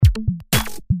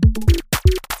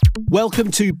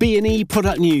Welcome to B&E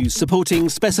Product News, supporting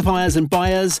specifiers and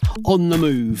buyers on the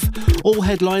move. All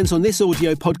headlines on this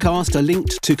audio podcast are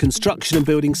linked to construction and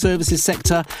building services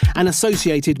sector and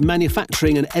associated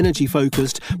manufacturing and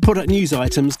energy-focused product news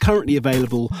items currently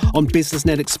available on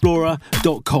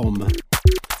businessnetexplorer.com.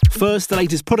 First, the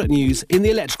latest product news in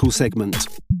the electrical segment.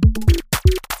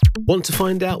 Want to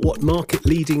find out what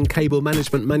market-leading cable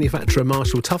management manufacturer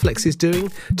Marshall Tuflex is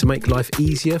doing to make life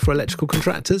easier for electrical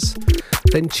contractors?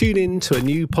 Then tune in to a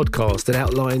new podcast that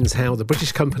outlines how the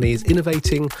British company is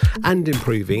innovating and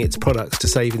improving its products to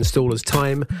save installers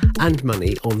time and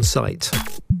money on site.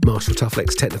 Marshall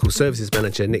Tuflex Technical Services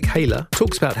Manager Nick Haler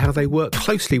talks about how they work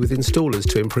closely with installers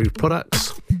to improve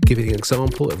products, giving an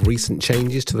example of recent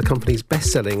changes to the company's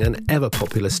best-selling and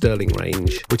ever-popular Sterling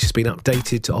range, which has been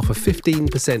updated to offer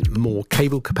 15% more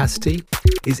cable capacity,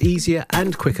 is easier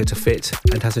and quicker to fit,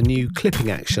 and has a new clipping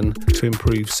action to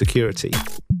improve security.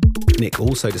 Nick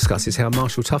also discusses how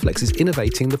Marshall Tuflex is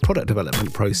innovating the product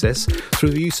development process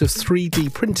through the use of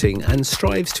 3D printing and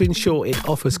strives to ensure it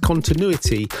offers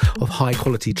continuity of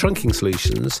high-quality trunking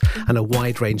solutions and a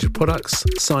wide range of products,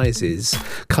 sizes,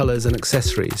 colours and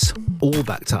accessories, all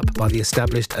backed up by the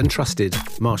established and trusted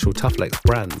Marshall Tuflex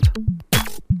brand.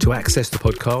 To access the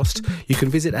podcast, you can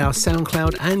visit our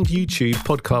SoundCloud and YouTube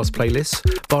podcast playlists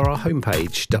via our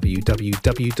homepage,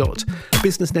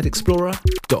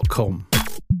 www.businessnetexplorer.com.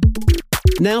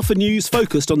 Now for news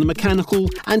focused on the mechanical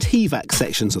and HVAC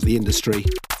sections of the industry.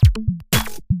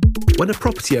 When a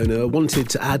property owner wanted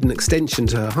to add an extension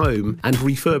to her home and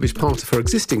refurbish part of her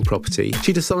existing property,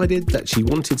 she decided that she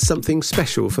wanted something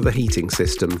special for the heating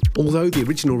system. Although the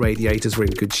original radiators were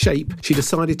in good shape, she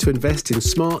decided to invest in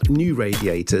smart new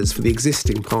radiators for the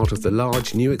existing part of the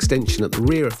large new extension at the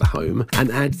rear of the home and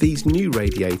add these new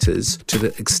radiators to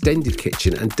the extended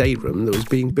kitchen and day room that was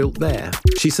being built there.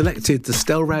 She selected the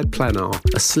Stelrad Planar,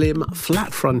 a slim,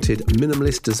 flat-fronted,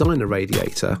 minimalist designer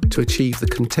radiator to achieve the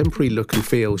contemporary look and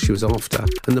feel she was after,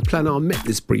 and the Planar met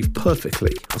this brief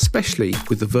perfectly, especially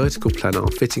with the vertical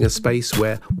Planar fitting a space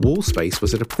where wall space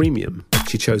was at a premium.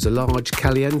 She chose a large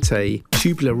Caliente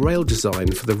tubular rail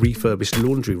design for the refurbished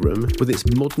laundry room with its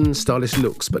modern stylish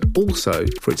looks, but also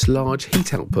for its large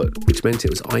heat output, which meant it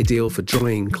was ideal for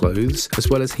drying clothes as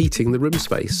well as heating the room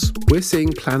space. We're seeing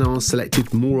Planars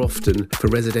selected more often for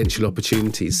residential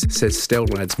opportunities, says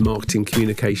Stelrad's marketing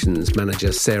communications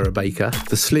manager Sarah Baker.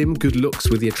 The slim good looks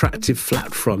with the attractive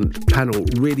flat front panel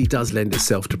really does lend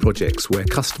itself to projects where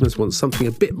customers want something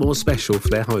a bit more special for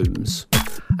their homes.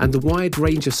 And the wide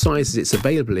range of sizes it's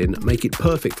available in make it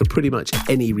perfect for pretty much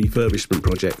any refurbishment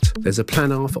project. There's a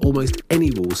Planar for almost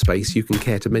any wall space you can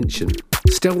care to mention.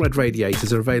 Stelrad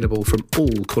radiators are available from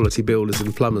all quality builders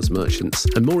and plumbers merchants,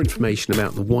 and more information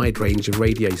about the wide range of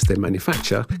radiators they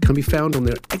manufacture can be found on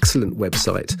their excellent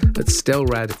website at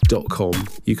stelrad.com.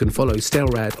 You can follow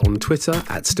Stelrad on Twitter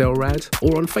at Stelrad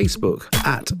or on Facebook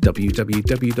at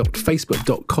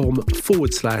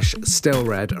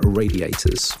www.facebook.com/Stelrad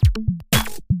Radiators.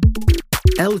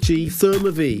 LG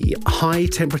ThermaV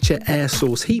high-temperature air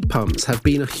source heat pumps have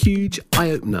been a huge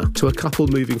eye-opener to a couple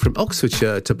moving from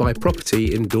Oxfordshire to buy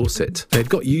property in Dorset. They'd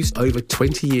got used over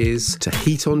 20 years to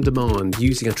heat on demand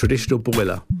using a traditional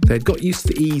boiler. They'd got used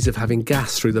to the ease of having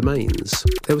gas through the mains.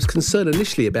 There was concern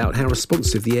initially about how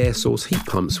responsive the air source heat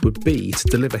pumps would be to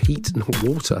deliver heat and hot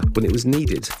water when it was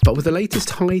needed. But with the latest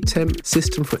high-temp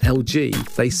system from LG,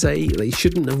 they say they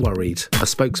shouldn't have worried. A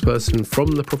spokesperson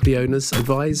from the property owners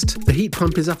advised, "The heat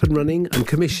pump is up and running and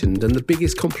commissioned, and the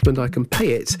biggest compliment I can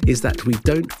pay it is that we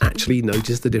don't actually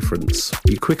notice the difference.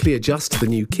 You quickly adjust to the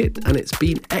new kit and it's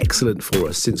been excellent for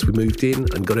us since we moved in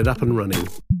and got it up and running."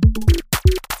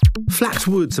 Flat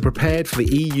woods are prepared for the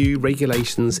EU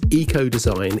regulations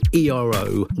Ecodesign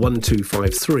ERO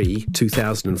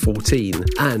 1253/2014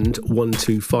 and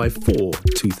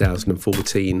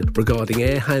 1254/2014 regarding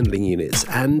air handling units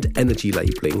and energy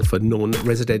labelling for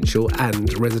non-residential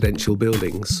and residential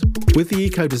buildings. With the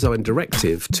Ecodesign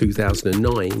Directive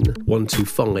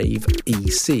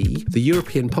 2009-125/EC, the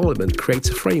European Parliament creates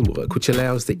a framework which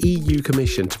allows the EU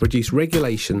Commission to produce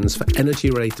regulations for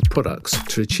energy-related products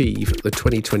to achieve the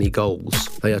 2020 goals.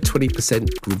 They are 20%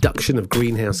 reduction of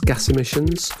greenhouse gas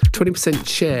emissions, 20%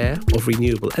 share of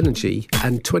renewable energy,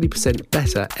 and 20%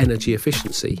 better energy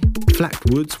efficiency. Flat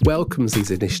Woods welcomes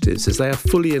these initiatives as they are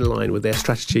fully in line with their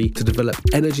strategy to develop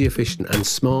energy-efficient and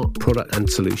smart product and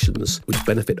solutions which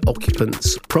benefit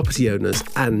occupants, property owners,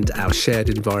 and our shared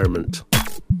environment.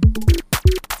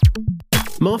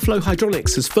 Marflow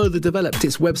Hydronics has further developed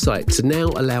its website to now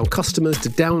allow customers to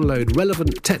download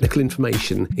relevant technical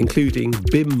information, including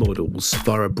BIM models,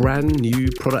 via a brand new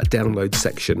product download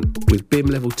section. With BIM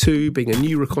Level 2 being a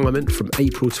new requirement from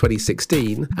April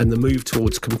 2016 and the move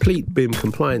towards complete BIM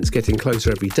compliance getting closer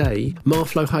every day,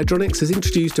 Marflow Hydronics has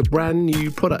introduced a brand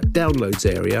new product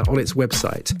downloads area on its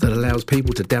website that allows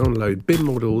people to download BIM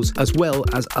models as well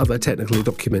as other technical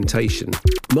documentation.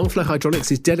 Marflow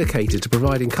Hydronics is dedicated to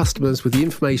providing customers with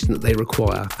the information that they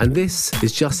require, and this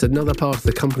is just another part of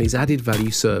the company's added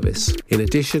value service. In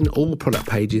addition, all product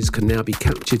pages can now be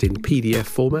captured in PDF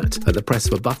format at the press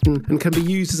of a button and can be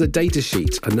used as a data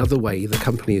sheet, another way the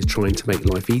company is trying to make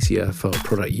life easier for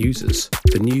product users.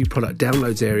 The new product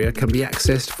downloads area can be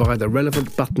accessed via the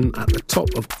relevant button at the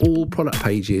top of all product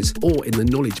pages or in the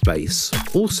knowledge base.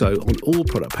 Also, on all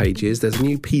product pages, there's a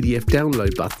new PDF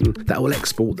download button that will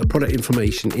export the product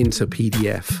information into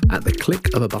PDF at the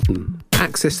click of a button.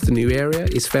 Access to the new area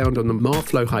is found on the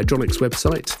Marflow Hydronics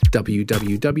website,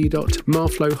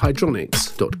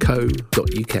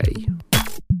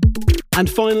 www.marflowhydronics.co.uk. And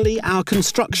finally, our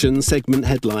construction segment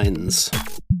headlines.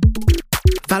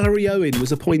 Valerie Owen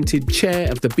was appointed chair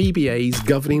of the BBA's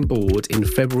governing board in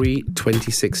February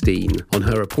 2016. On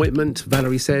her appointment,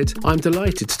 Valerie said, "I'm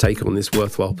delighted to take on this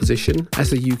worthwhile position. As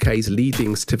the UK's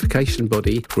leading certification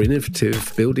body for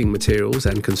innovative building materials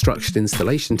and construction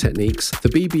installation techniques, the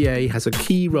BBA has a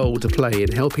key role to play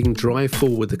in helping drive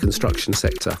forward the construction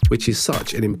sector, which is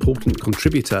such an important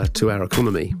contributor to our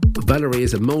economy." Valerie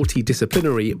is a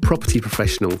multidisciplinary property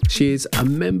professional. She is a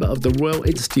member of the Royal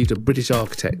Institute of British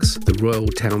Architects, the Royal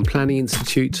Town Planning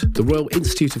Institute, the Royal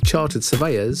Institute of Chartered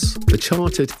Surveyors, the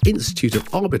Chartered Institute of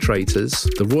Arbitrators,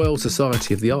 the Royal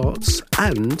Society of the Arts,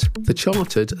 and the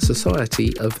Chartered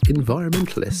Society of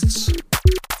Environmentalists.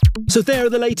 So there are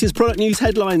the latest product news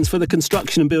headlines for the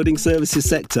construction and building services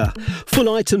sector. Full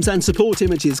items and support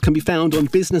images can be found on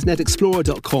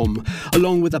businessnetexplorer.com,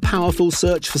 along with a powerful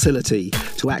search facility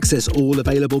to access all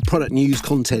available product news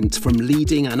content from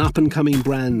leading and up-and-coming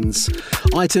brands.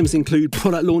 Items include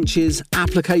product launches,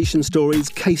 application stories,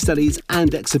 case studies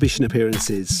and exhibition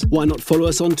appearances. Why not follow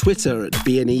us on Twitter at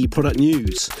BNE Product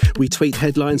News? We tweet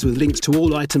headlines with links to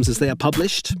all items as they are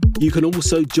published. You can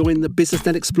also join the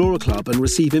BusinessNet Explorer Club and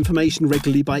receive information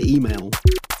regularly by email.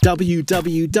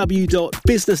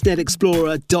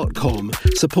 www.businessnetexplorer.com,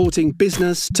 supporting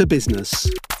business to business.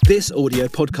 This audio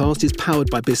podcast is powered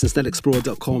by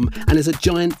businessnetexplorer.com and is a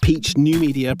Giant Peach New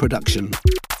Media production.